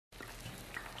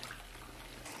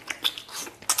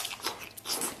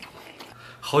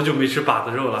好久没吃把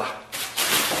子肉了，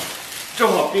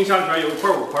正好冰箱里边有一块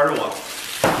5块肉啊，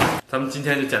咱们今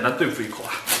天就简单对付一口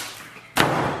啊。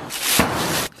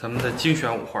咱们的精选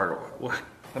5花肉，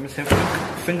咱们先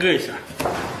分割一下。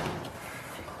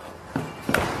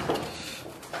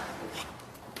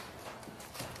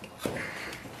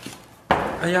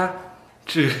哎呀，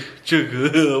这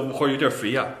个5花有点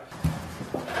肥呀。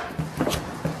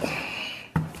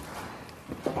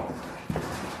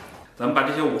咱们把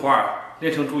这些5花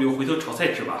炼成猪油，回头炒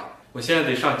菜吃吧。我现在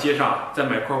得上街上再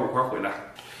买块5花回来。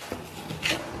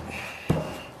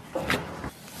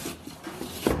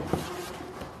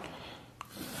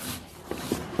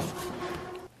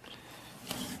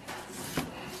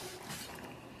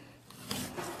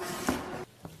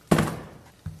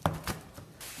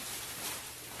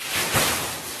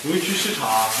由于去市场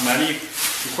买了一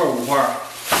块5花，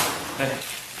哎，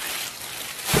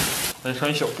来上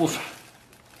一小部分。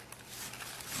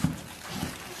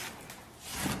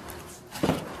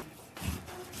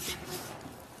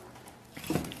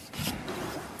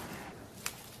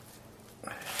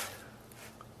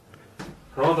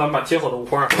然后咱们把切好的5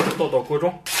花倒到锅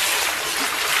中，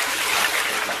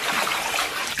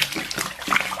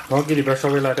然后给里边稍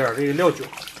微来点这个料酒。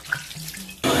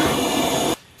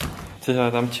接下来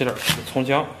咱们切点葱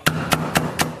姜，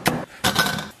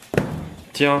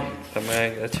姜咱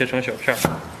们给它切成小片。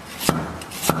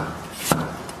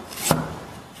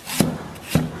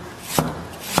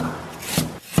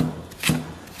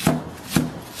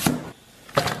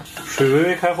水微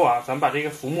微开后啊，咱们把这个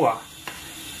浮沫啊，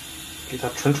给它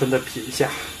纯的撇一下。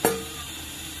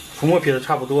浮沫撇的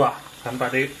差不多啊，咱们把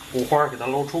这5花给它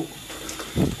捞出。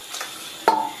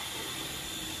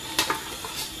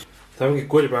咱们给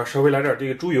锅里边稍微来点这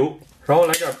个猪油，然后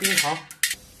来点冰糖，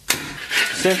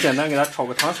先简单给它炒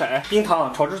个糖色，冰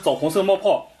糖炒至枣红色冒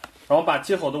泡，然后把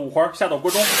切好的5花下到锅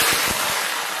中，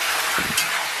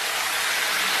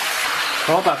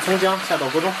然后把葱姜下到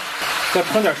锅中，再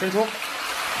烹点生抽，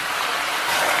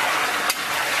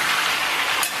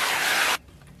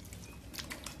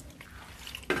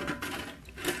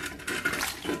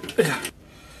哎呀，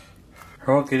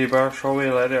然后给里边稍微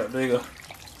来点这个。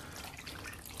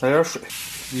来点水、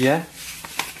盐、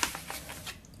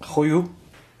蚝油，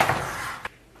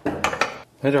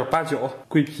来点八角、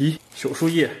桂皮、小树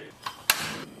叶，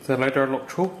再来点老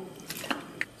抽，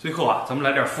最后啊，咱们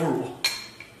来点腐乳，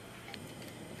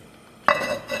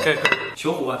盖盖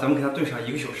小火，咱们给它炖上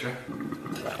1个小时。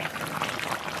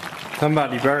咱们把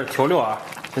里边的调料啊，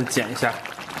先剪一下。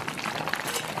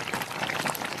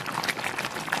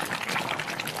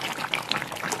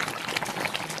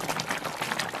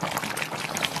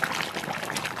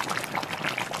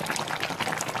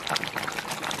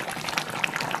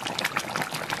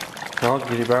然后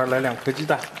给里边来2颗鸡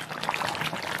蛋，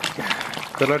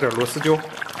再来点螺丝椒，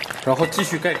然后继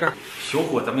续盖盖，小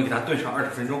火咱们给它炖上20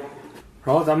分钟。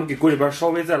然后咱们给锅里边稍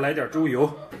微再来点猪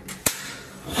油，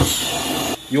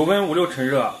油温5、6成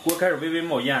热，锅开始微微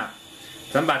冒烟，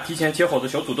咱们把提前切好的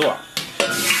小土豆啊，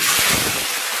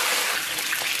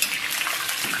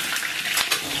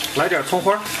来点葱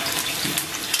花，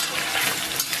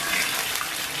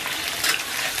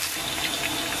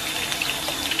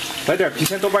来点郫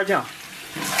县豆瓣酱，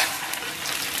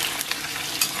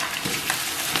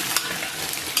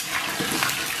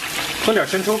烹点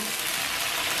生抽，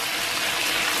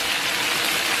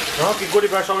然后给锅里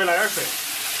边稍微来点水，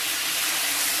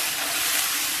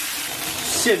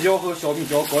蟹椒和小米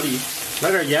椒搞里，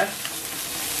来点盐，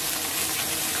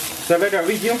再来点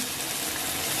味精，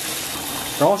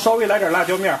然后稍微来点辣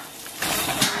椒面，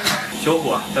小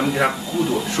火咱们给它咕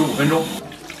嘟15分钟。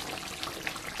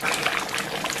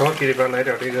然后给里边来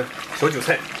点这个小韭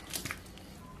菜，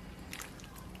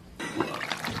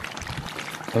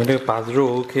咱们这个把子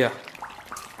肉 OK 啊。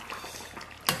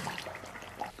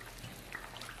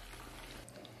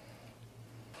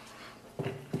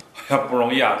哎呀，不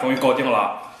容易啊，终于搞定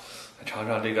了！尝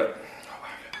尝这个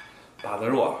把子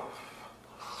肉啊，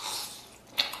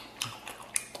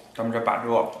咱们这把子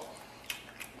肉，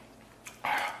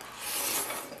哎呀，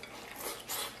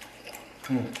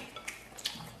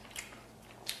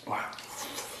哇，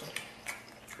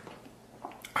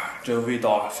这个味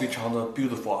道啊，非常的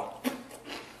beautiful，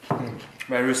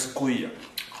 very sweet。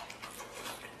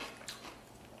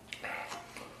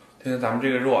现在咱们这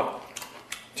个肉啊，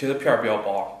切的片儿比较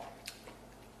薄。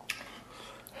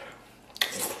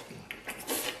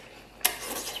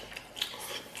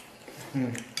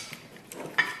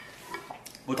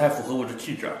不太符合我的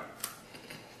气质，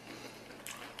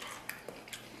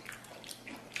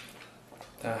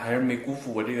但还是没辜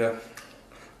负我这个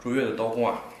卓越的刀工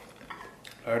啊！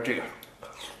来这个，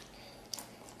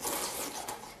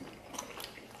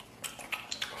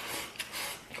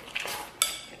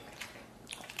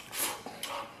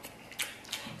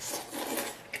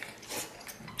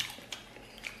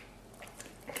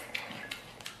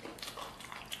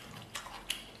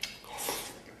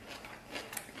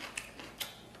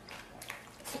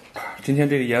今天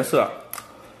这个颜色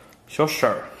小色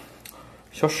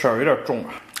儿有点重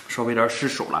啊，稍微有点失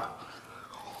手了。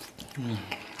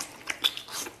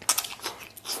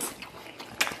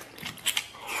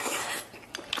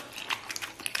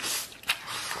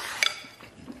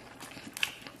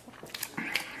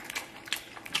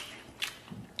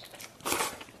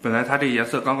本来它这颜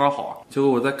色刚刚好，结果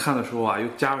我在看的时候啊，又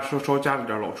稍稍加了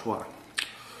点老抽啊，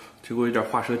结果有点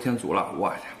画蛇添足了。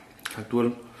哇，看多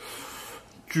了，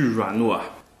巨软糯啊！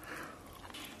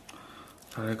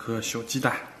再来颗小鸡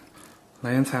蛋，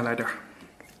蓝腌菜来点。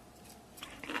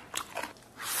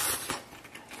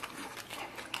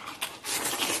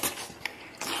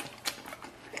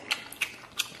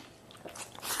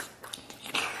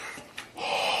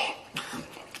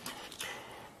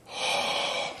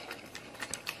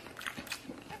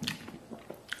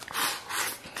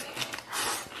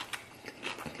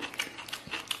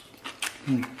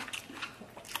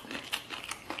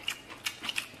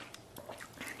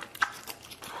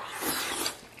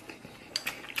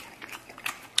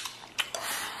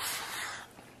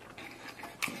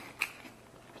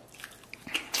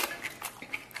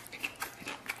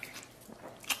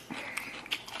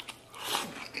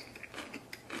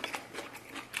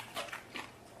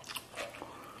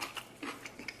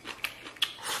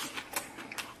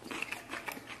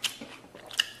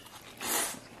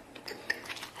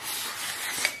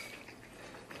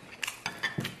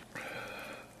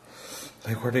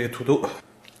来一块这个土豆，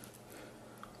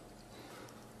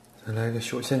再来一个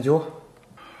小鲜椒，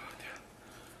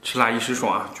吃辣一时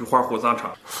爽啊！菊花火葬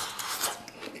场。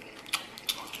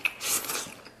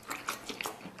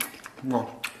哇，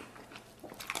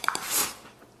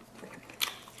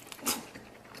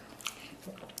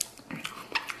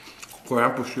果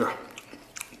然不虚啊！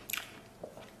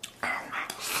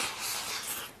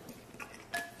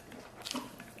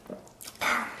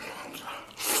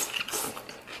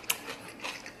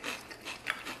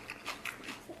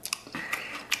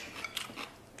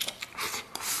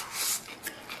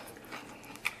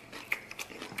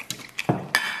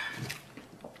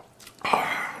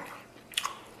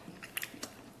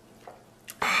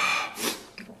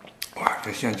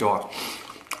这鲜椒啊，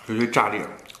绝对炸裂！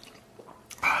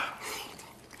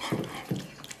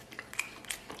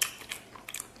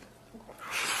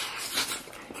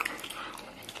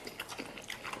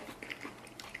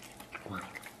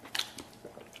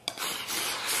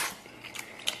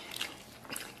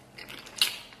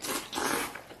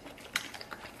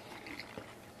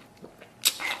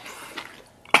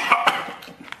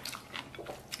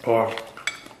哇，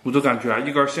我都感觉啊，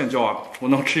一根鲜椒啊，我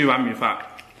能吃一碗米饭。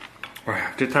哎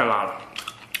呀，这太辣了！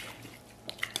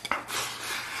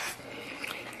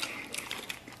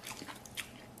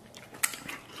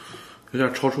有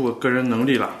点超出我个人能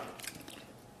力了。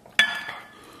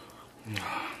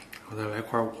我再来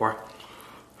块五花。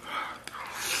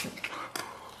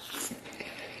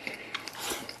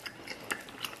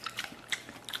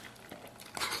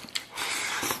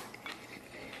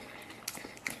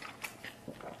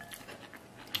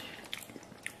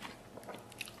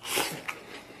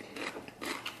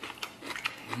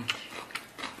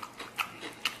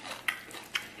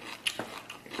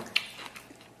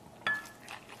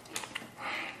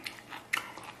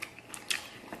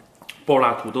爆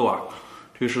辣土豆啊，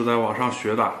这是在网上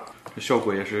学的，这效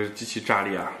果也是极其炸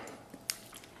裂啊！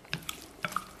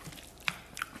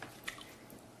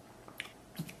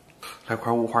来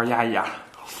块五花压一压。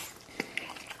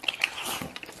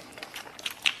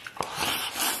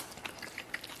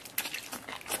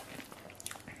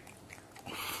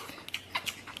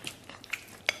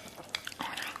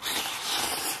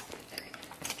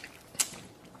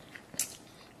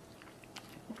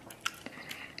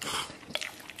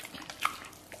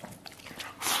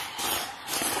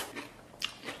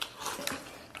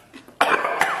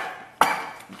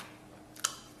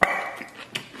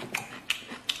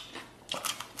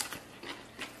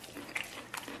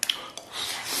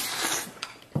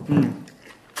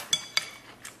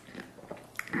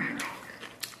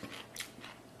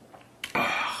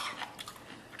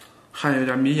还有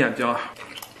点迷眼睛啊！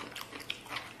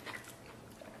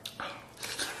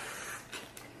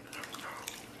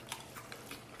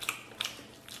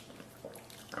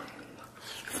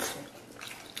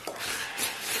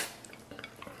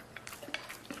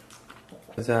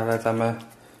接下来咱们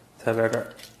再来点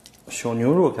小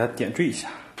牛肉，给它点缀一下。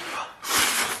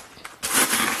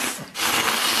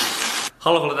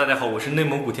Hello， 大家好，我是内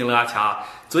蒙古听乐阿强。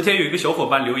昨天有一个小伙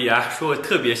伴留言说，我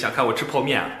特别想看我吃泡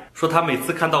面，说他每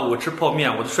次看到我吃泡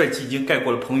面，我的帅气已经盖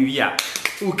过了彭于晏。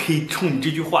OK， 冲你这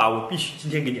句话，我必须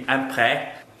今天给你安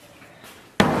排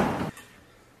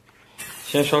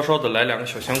先稍稍的来2个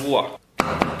小香菇啊，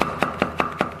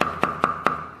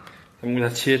咱们给它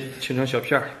切成小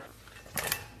片儿。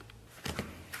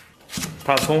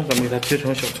大葱咱们给它切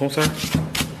成小葱丝儿。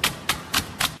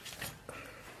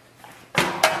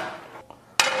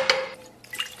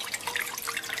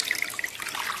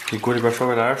给锅里边稍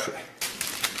微来点水，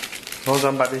然后咱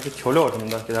们把这些调料什么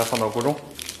的给它放到锅中，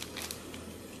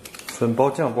粉包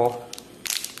酱包，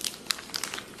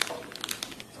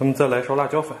咱们再来勺辣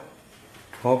椒粉，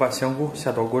然后把香菇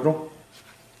下到锅中，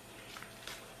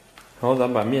然后咱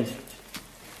们把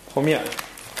泡面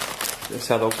也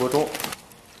下到锅中，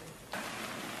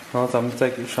然后咱们再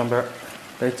给上边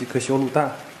来几颗小卤蛋，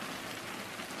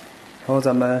然后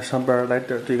咱们上边来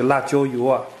点这个辣椒油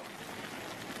啊。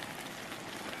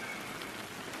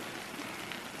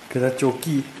给它搅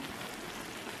基。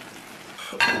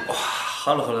哇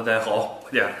哈喽哈喽，大家好，快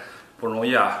点，不容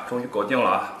易啊，终于搞定了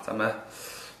啊！咱们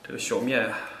这个小面，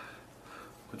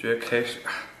我觉得开始，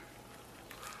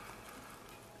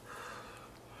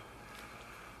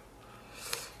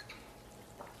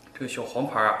这个小黄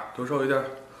盘啊，多少有点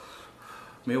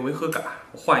没有违和感，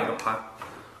我换一个盘，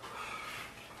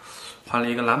换了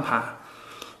一个蓝盘。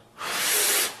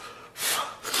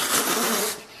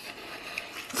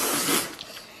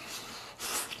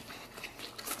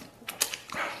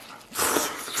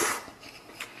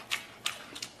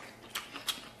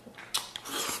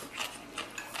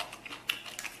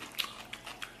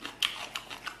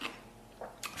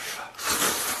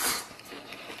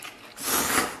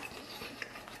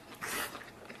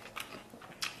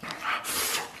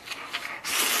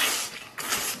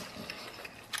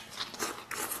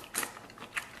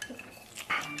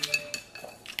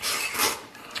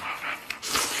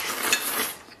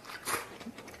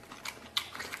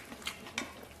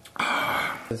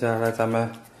接下来咱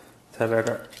们再来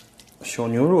点小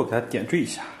牛肉，给它点缀一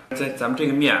下。咱们这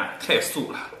个面啊太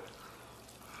素了，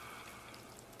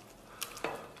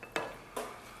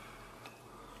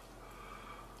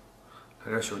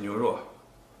来点小牛肉，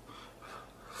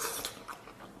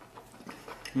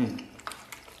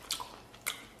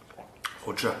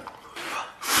好吃。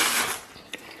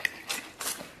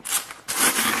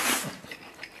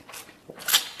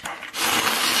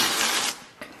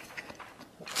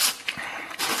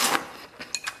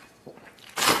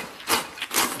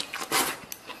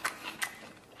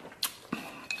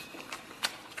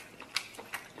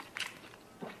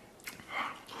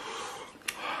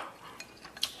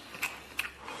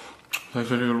再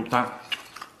吃这个卤蛋，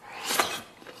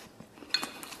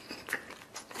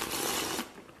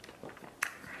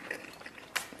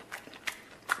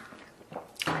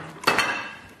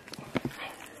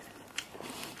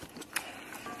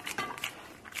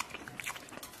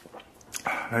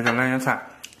来点蓝叶菜。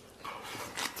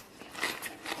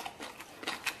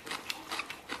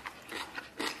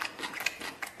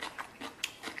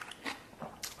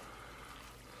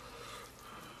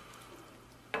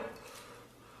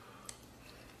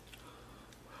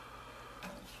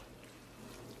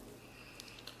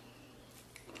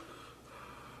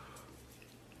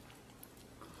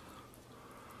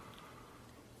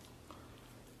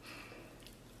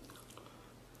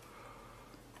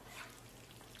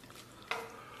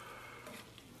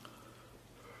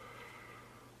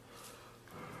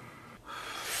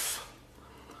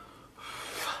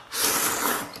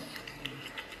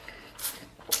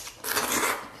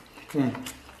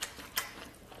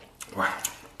哇，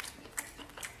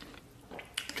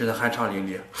真的酣畅淋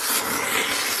漓。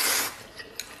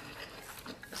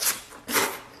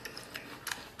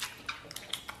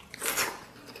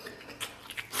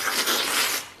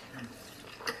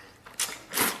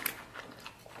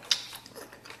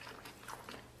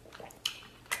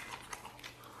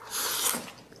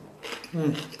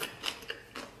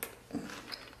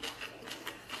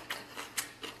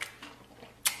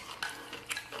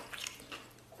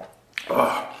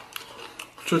啊，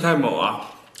这太猛了，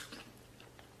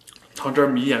汤汁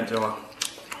迷眼睛了。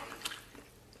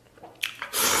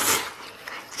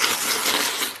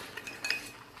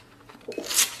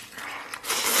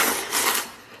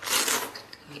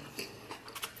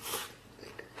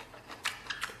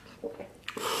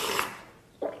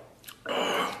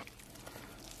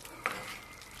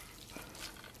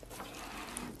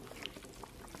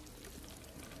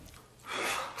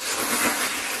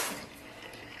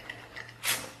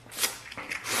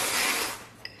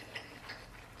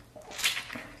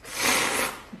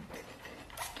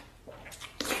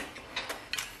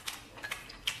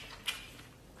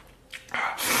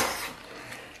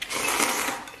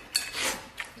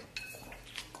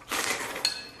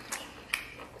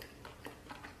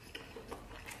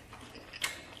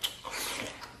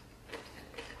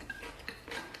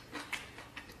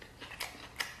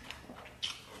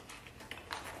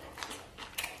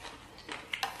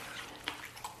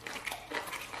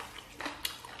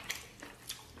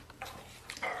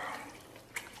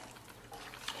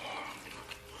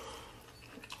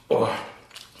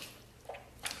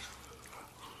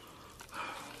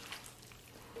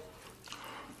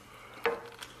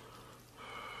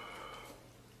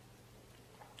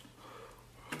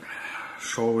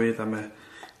稍微咱们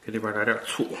给里边来点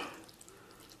醋。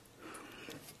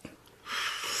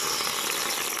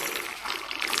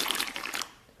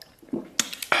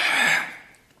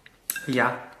哎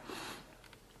呀，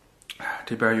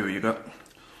这边有一个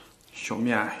小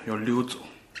面要溜走。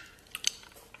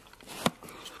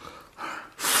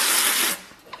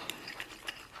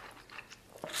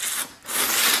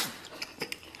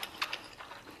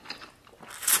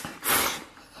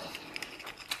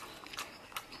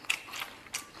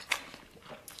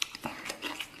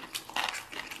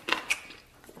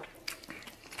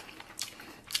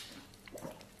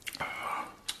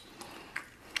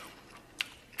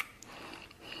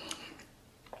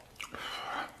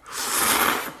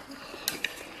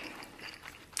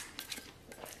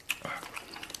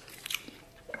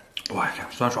哇呀，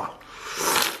酸爽！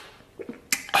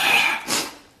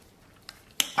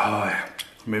哎呀，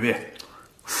美味。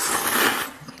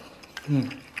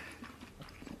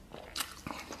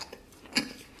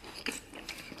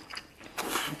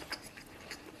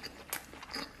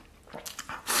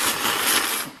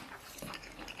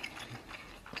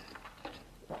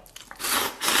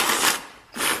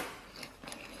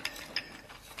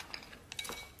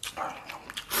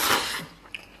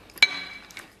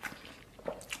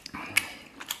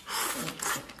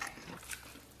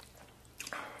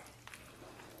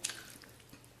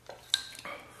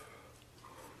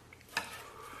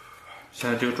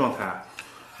现在这个状态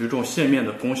有一种线面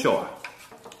的功效啊。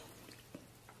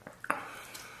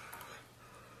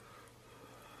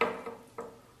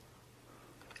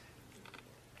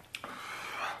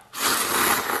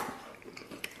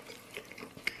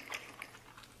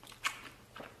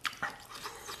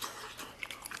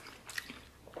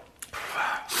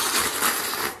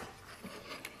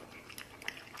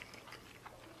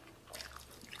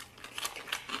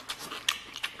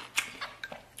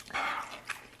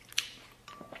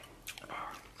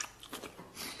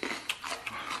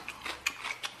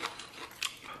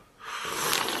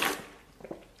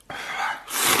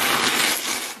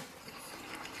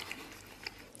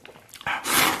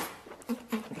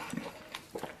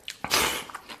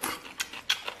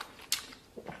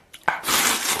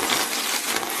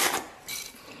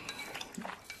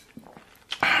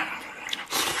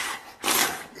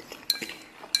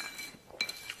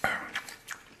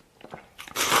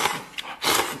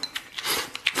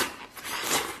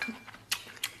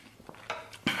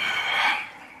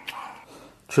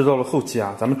吃到了后期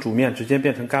啊，咱们煮面直接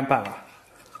变成干拌了。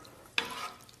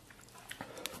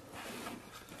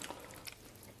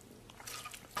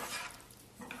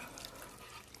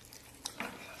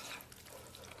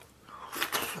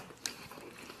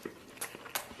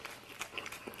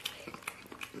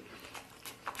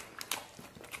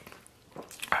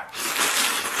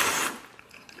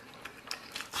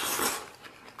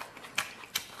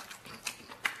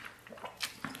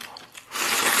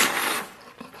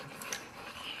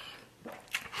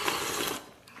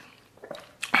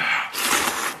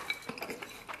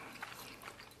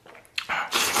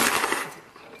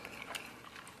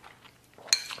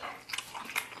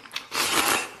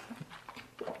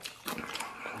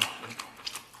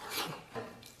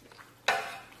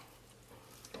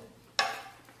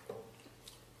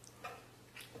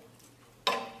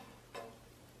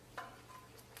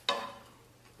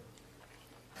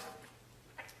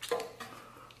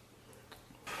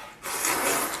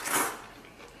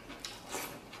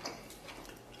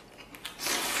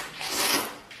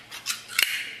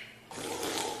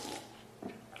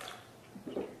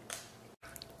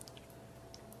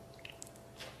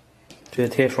这也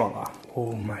太爽了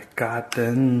 ！Oh my god！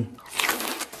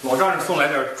 老丈人送来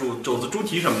点肘子、猪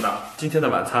蹄什么的。今天的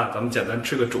晚餐，咱们简单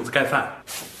吃个肘子盖饭。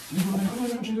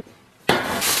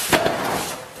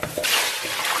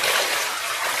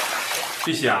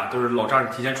这些啊都是老丈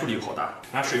人提前处理好的，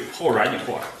拿水泡软以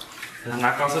后啊，给它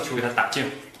拿钢丝球给它打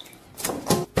净。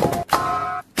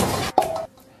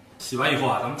洗完以后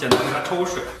啊，咱们简单给它焯个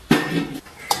水。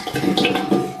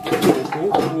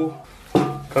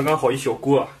刚刚好一小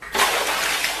锅。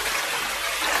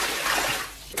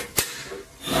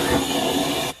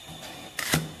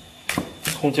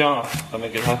葱姜啊，咱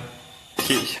们给它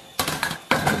切一下。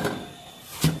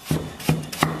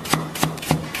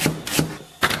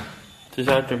接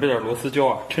下来准备点螺丝椒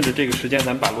啊，趁着这个时间，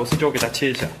咱们把螺丝椒给它切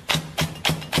一下。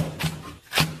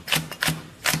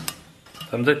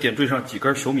咱们再点缀上几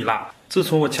根小米辣。自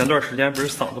从我前段时间不是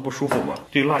嗓子不舒服吗？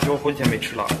对辣椒好几天没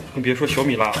吃了，更别说小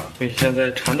米辣了，所以现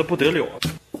在馋得不得了。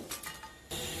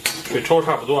水焯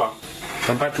差不多啊，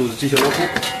咱把肘子这些捞出。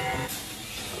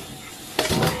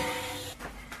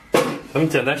咱们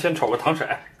简单先炒个糖色。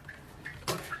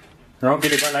然后给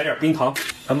里边来点冰糖，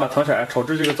咱们把糖色炒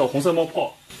至这个枣红色冒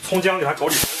泡，葱姜给它搞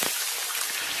里头，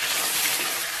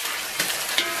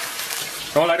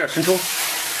然后来点生抽，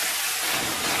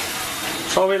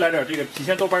稍微来点这个郫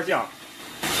县豆瓣酱，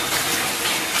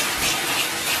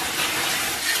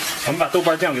咱们把豆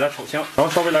瓣酱给它炒香，然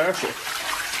后稍微来点水，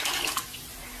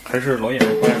还是老演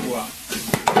员高压锅啊，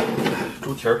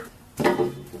猪蹄儿，然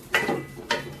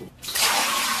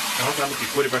后咱们给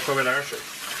锅里边稍微来点水。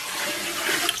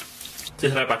 接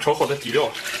下来把炒好的底料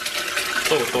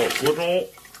倒到锅中，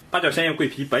八角、香叶、桂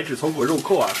皮、白芷、草果、肉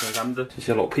蔻啊，这是咱们的这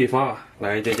些老配方啊。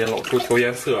来一点点老抽调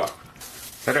颜色，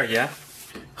来点盐、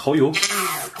蚝油，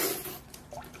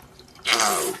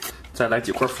再来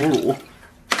几块腐乳，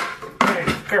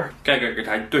盖盖给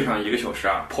它炖上1个小时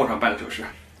啊，泡上半个小时。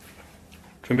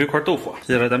准备一块豆腐，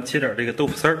接下来咱们切点这个豆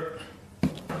腐丝儿，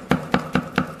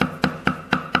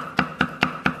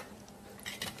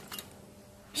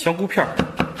香菇片儿。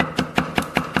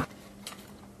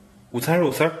 午餐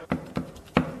肉丝儿，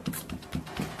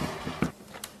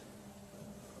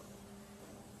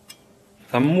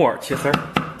咱们木耳切丝儿，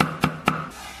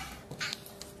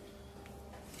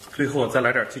最后再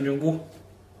来点金针菇。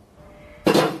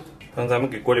让咱们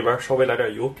给锅里边稍微来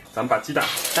点油，咱们把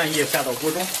蛋液下到锅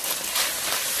中，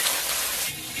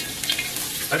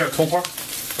来点葱花，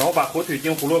然后把火腿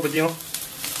丁、胡萝卜丁、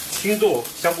青豆、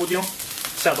香菇丁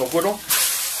下到锅中。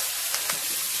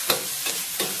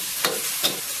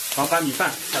 然后把米饭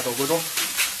下到锅中，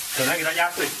简单给它压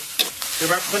碎，这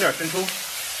边喷点生抽，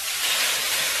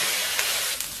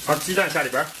然后鸡蛋下里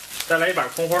边，再来一把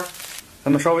葱花，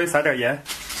咱们稍微撒点盐、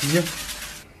鸡精，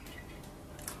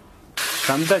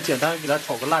咱们再简单给它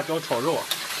炒个辣椒炒肉，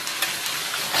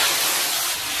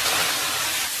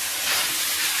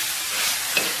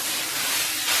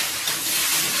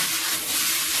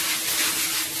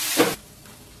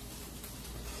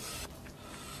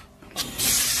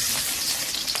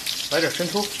来点生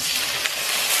抽，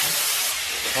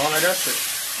然后来点水、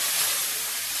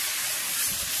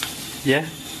盐、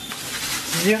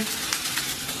鸡精，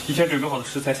提前准备好的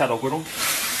食材下到锅中，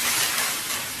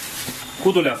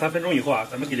咕嘟2、3分钟以后啊，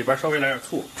咱们给里边稍微来点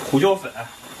醋、胡椒粉，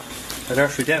来点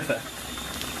水淀粉，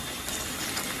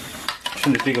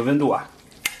趁着这个温度啊，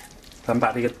咱们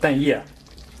把这个蛋液，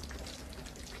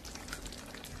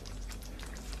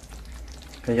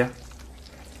看一下。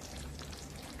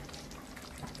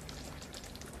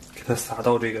 给它撒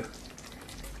到这个，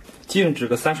静止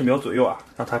个30秒左右啊，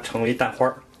让它成为蛋花，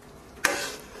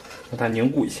让它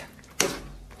凝固一下。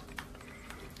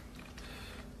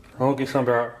然后给上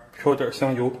边飘点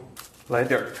香油，来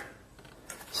点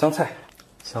香菜，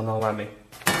相当完美。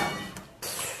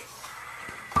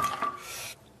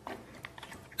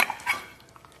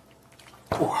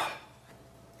哇！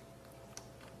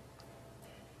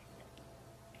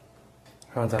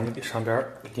让咱们给上边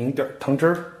淋点汤汁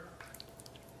儿。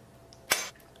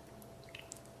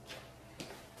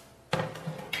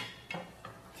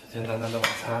 简简单单的晚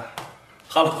餐。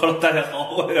Hello， 大家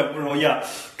好，我也不容易啊，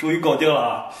终于搞定了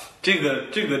啊！这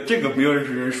个没有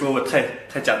人说我太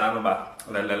简单了吧？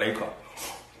来一口，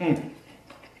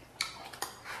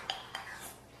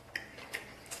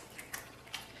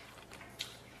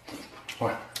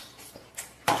哇！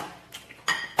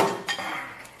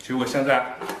其实我现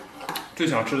在最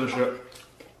想吃的是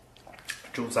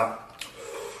肘子。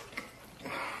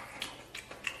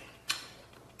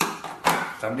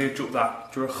 咱们这肘子啊，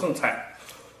就是横菜，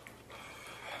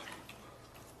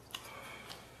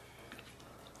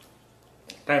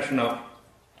但是呢，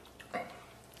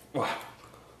哇，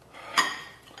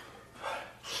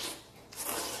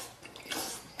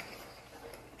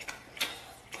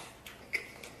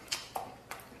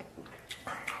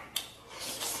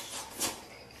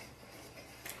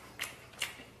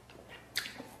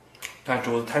但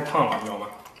肘子太烫了，你知道吗？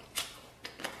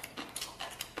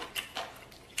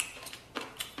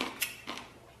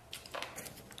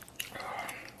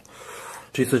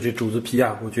 这次这肘子皮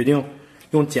啊，我决定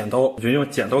用剪刀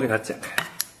给它剪开。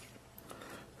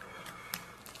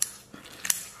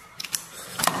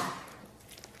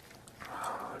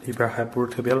里边还不是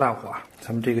特别烂滑，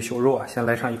咱们这个小肉啊，先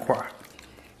来上一块，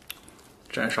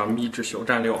蘸上秘制小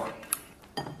蘸料，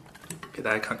给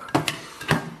大家看看。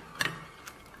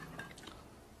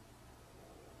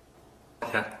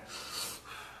天！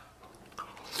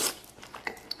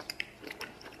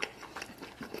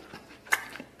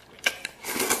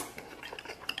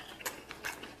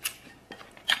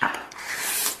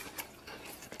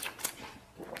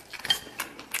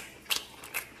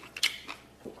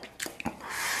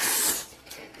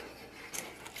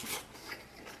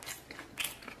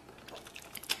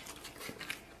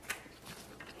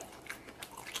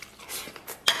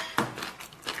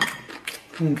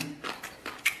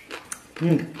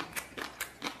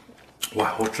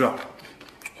哇，好吃啊！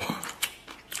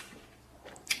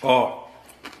哦，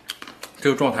这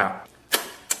个状态啊，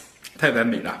太完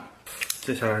美了。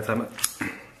接下来咱们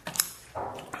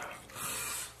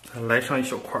再来上一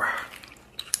小块，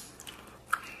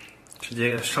直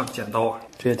接上剪刀啊，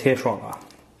这也太爽了！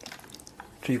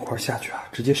这一块下去啊，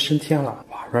直接升天了！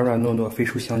哇，软软糯糯，肥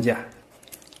瘦相间。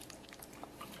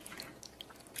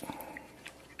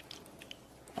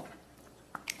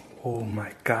Oh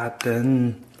my god！ 给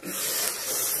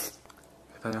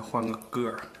大家换个个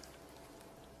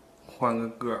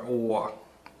儿，哇，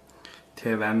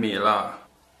太完美了！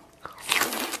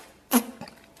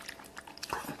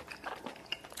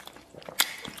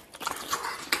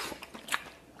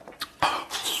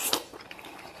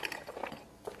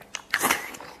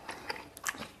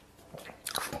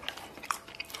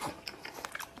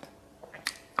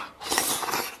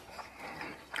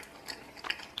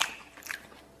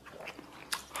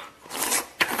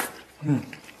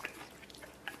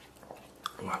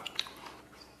哇，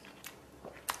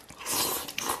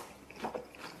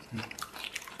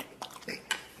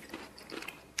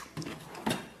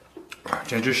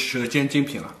简直是舌尖精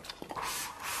品了。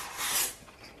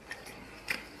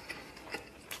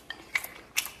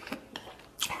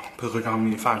配合上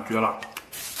米饭绝了。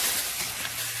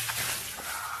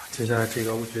接下来这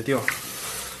个我决定，哦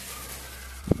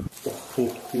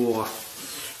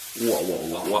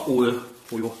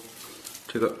呦，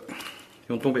这个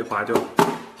用东北话叫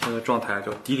现在状态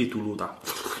叫滴里嘟噜的，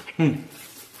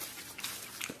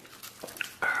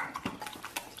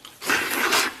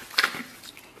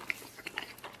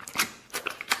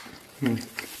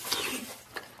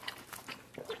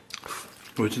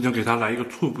我今天给它来一个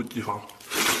猝不及防。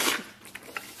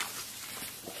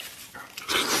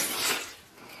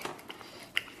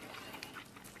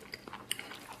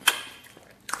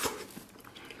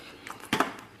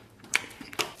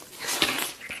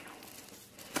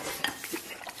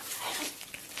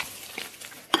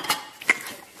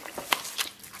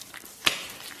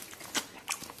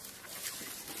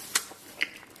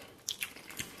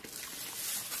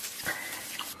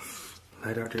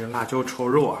来点这个辣椒炒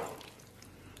肉啊！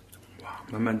哇，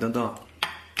满满当当。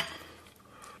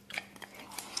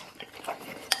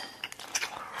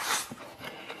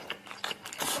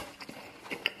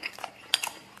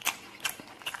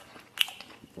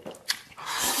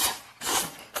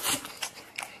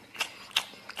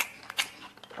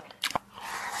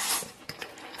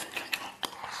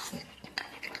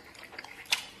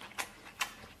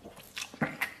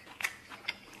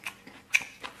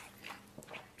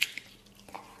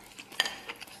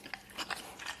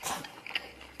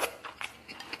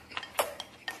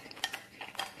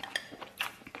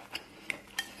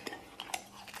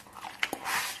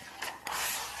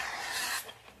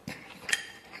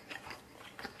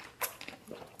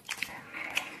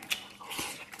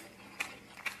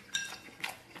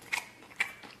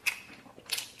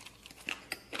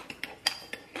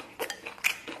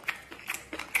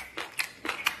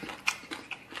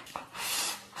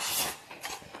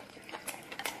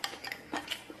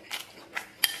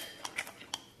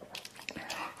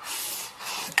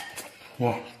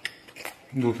哇，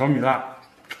有小米辣，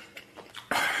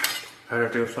还是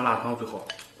这个酸辣汤最好。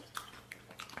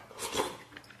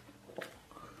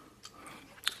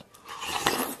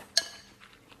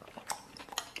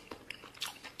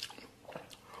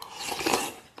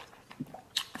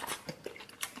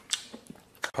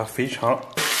把肥肠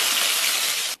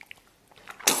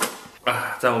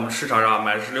啊，在我们市场上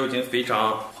买的是6斤肥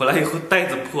肠，回来以后袋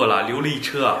子破了，留了一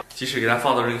车，及时给它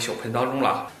放到这个小盆当中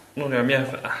了。弄点面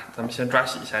粉，咱们先抓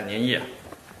洗一下粘液，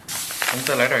咱们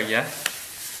再来点盐，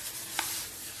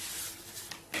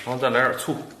然后再来点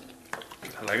醋，给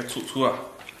它来个醋啊！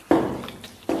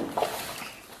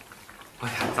哎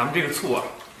呀，咱们这个醋啊，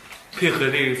配合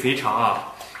这个肥肠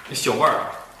啊，这小味儿，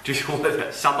这就我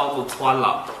的相当的窜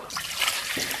了。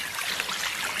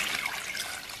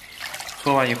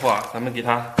搓完以后啊，咱们给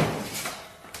它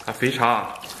把肥肠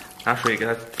啊拿水给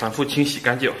它反复清洗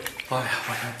干净。哎呀，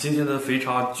我看今天的肥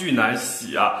肠巨难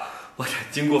洗啊！我看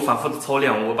经过反复的操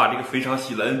练，我把这个肥肠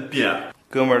洗了 N 遍，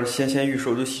哥们儿的纤纤玉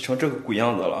手都洗成这个鬼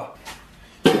样子了。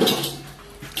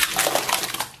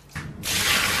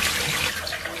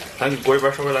咱给锅里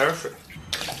边稍微来点水，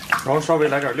然后稍微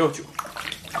来点料酒。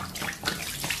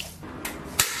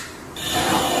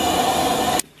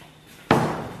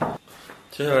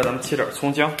接下来咱们切点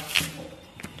葱姜。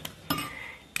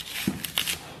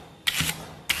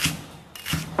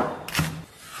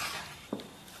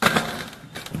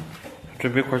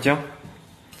准备块姜，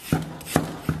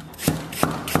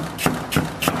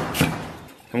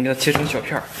咱们给它切成小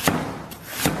片儿。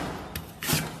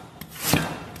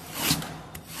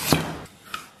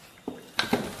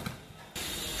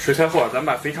水开后啊，咱们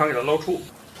把肥肠给它捞出。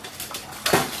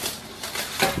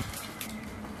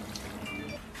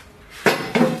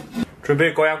准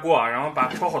备高压锅啊，然后把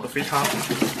焯好的肥肠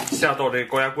下到这个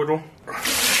高压锅中，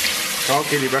然后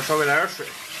给里边稍微来点水，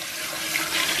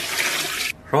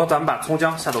然后咱们把葱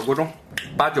姜下到锅中，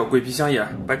八角、桂皮、香叶、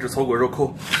白芷、草果、肉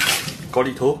蔻、高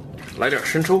丽头，来点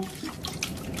生抽，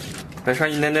来上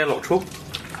一奶奶老抽，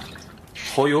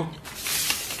蚝油、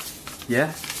盐。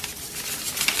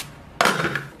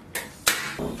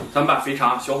咱们把肥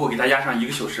肠小火给它压上1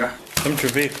个小时。咱们准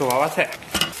备1颗娃娃菜。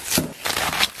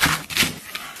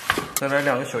再来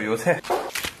2个小油菜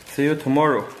 ，See you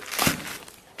tomorrow。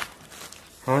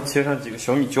然后切上几个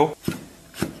小米椒，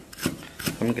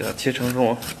咱们给它切成这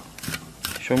种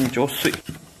小米椒碎。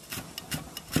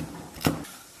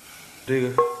这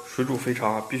个水煮肥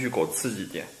肠啊，必须搞刺激一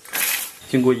点。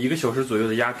经过1个小时左右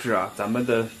的压制啊，咱们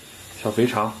的小肥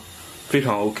肠非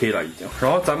常 OK 了已经。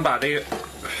然后咱们把这个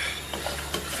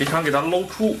肥肠给它捞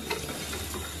出，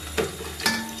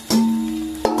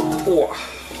哇！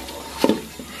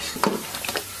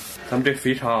咱们这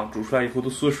肥肠煮出来以后都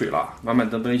缩水了，满满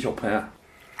登登一小盆。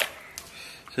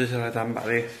接下来咱们把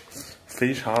这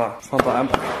肥肠啊放到案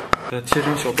板上，给它切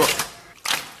成小段。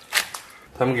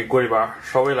咱们给锅里边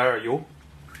稍微来点油，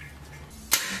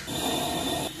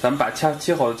咱们把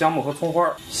切好的姜末和葱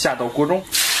花下到锅中，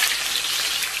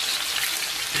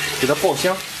给它爆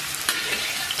香。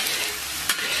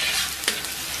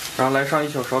然后来上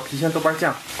1小勺郫县豆瓣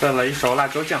酱，再来1勺辣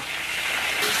椒酱。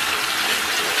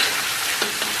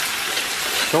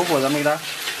小火咱们给它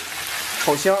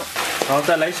炒香，然后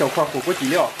再来1小块火锅底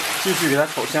料，继续给它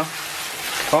炒香，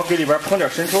然后给里边烹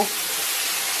点生抽，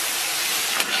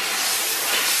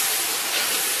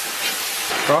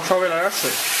然后稍微来点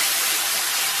水，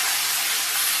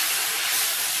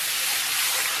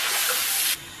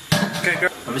盖盖，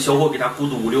咱们小火给它咕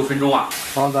嘟5、6分钟啊，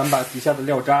然后咱们把底下的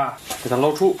料渣给它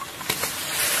捞出，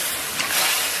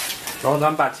然后咱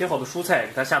们把切好的蔬菜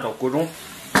给它下到锅中。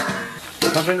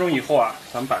3分钟以后啊，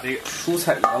咱们把这个蔬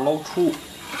菜给它捞出，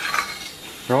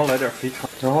然后来点肥肠，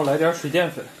然后来点水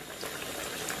淀粉，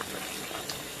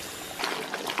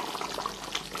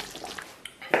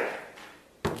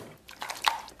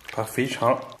把肥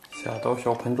肠下到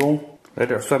小盆中，来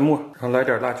点蒜末，然后来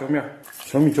点辣椒面、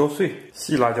小米椒碎、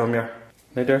细辣椒面，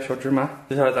来点小芝麻。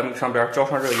接下来咱们上边浇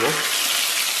上热油。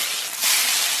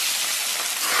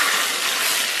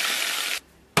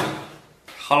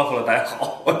Hello， 大家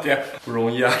好，我天，不容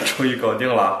易啊，终于搞定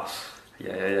了。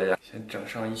呀，先整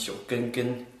上1小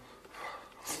根。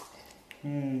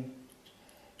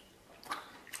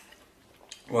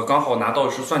我刚好拿到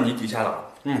的是蒜泥底下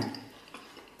的，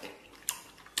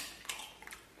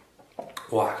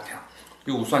哇天，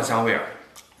有蒜香味，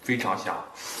非常香。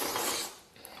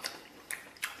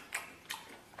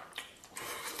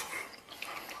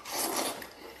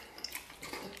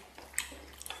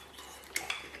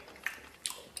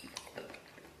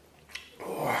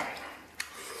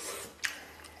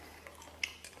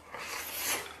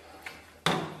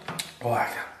哇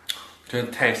呀，真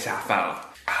的太下饭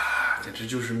了啊！简直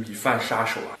就是米饭杀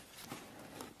手啊！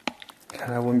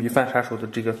看来我米饭杀手的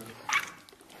这个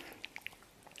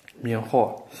名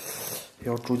号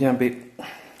要逐渐被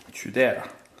取代了。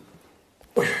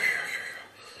哎呦，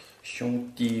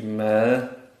兄弟们，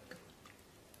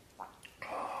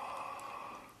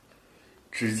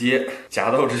直接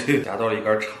夹到了一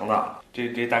根长的，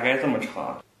这大概这么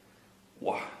长，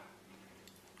哇，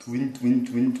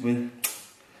吨。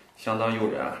相当诱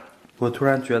人。我突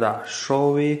然觉得稍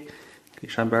微给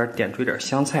上边点缀点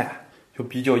香菜，就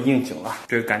比较应景了。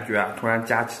这个感觉啊，突然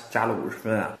加了50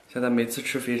分啊！现在每次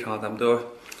吃肥肠，咱们都要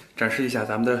展示一下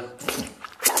咱们的，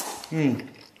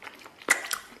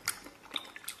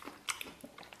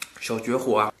小绝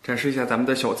活啊，展示一下咱们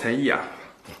的小才艺啊。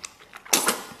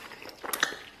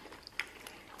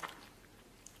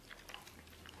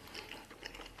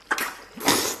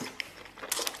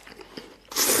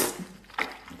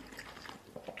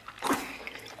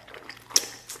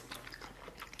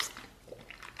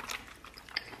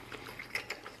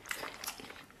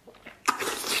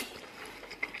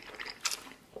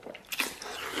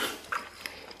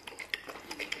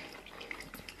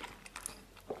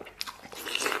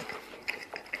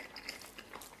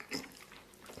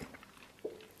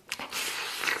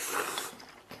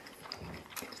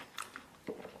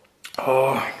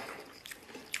哦，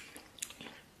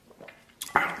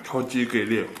超级给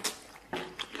力！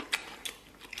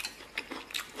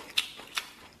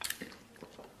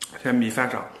现在米饭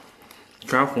上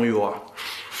全是红油啊！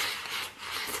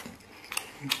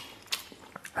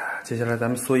接下来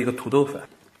咱们嗦一个土豆粉，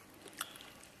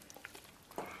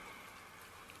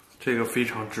这个非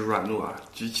常之软糯啊，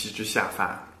极其之下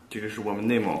饭。这个是我们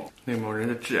内蒙人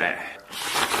的挚爱。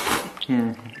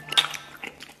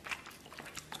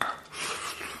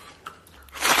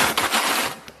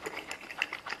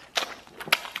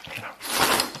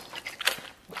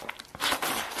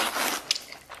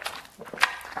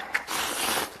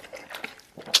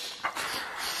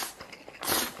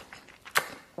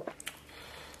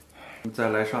再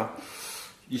来上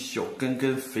一小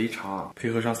根肥肠，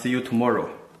配合上 See you tomorrow。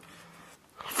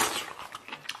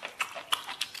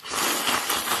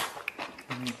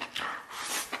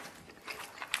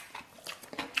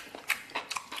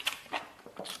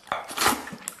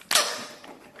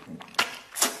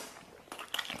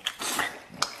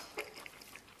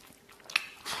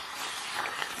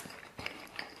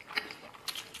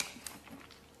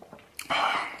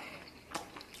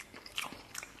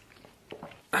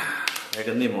来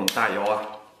个内蒙大窑啊！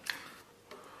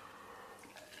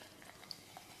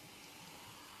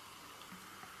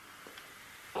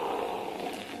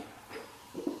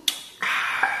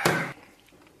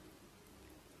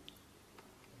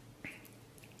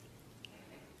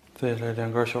再来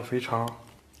2根小肥肠，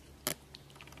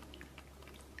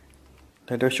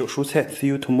来点小蔬菜 ，See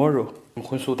you tomorrow。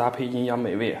荤素搭配，营养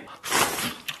美味。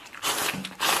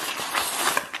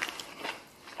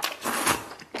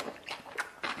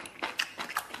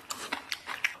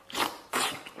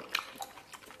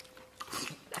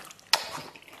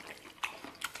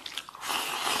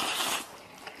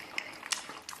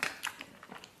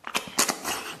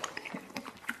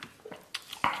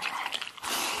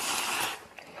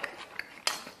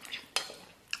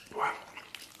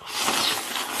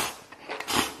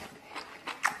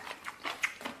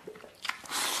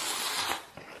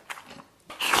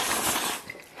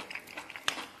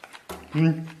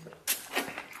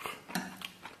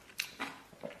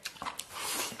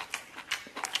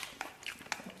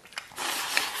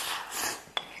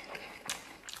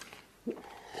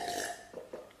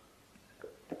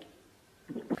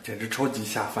简直超级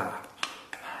下饭啊！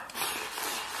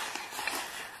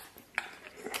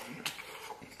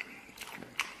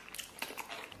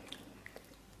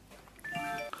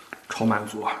超满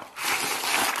足啊！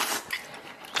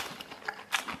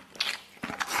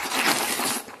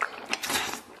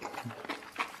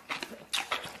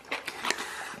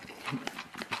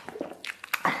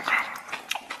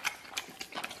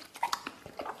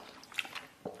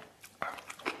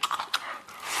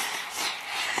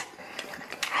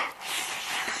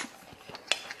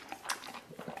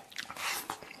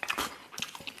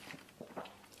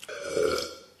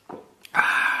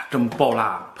这么爆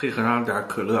辣，配合上点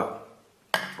可乐，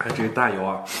还有这个大油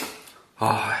啊，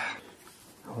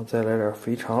然后再来点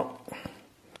肥肠，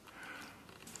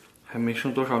还没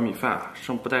剩多少米饭啊，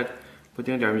剩不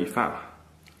丁点米饭了。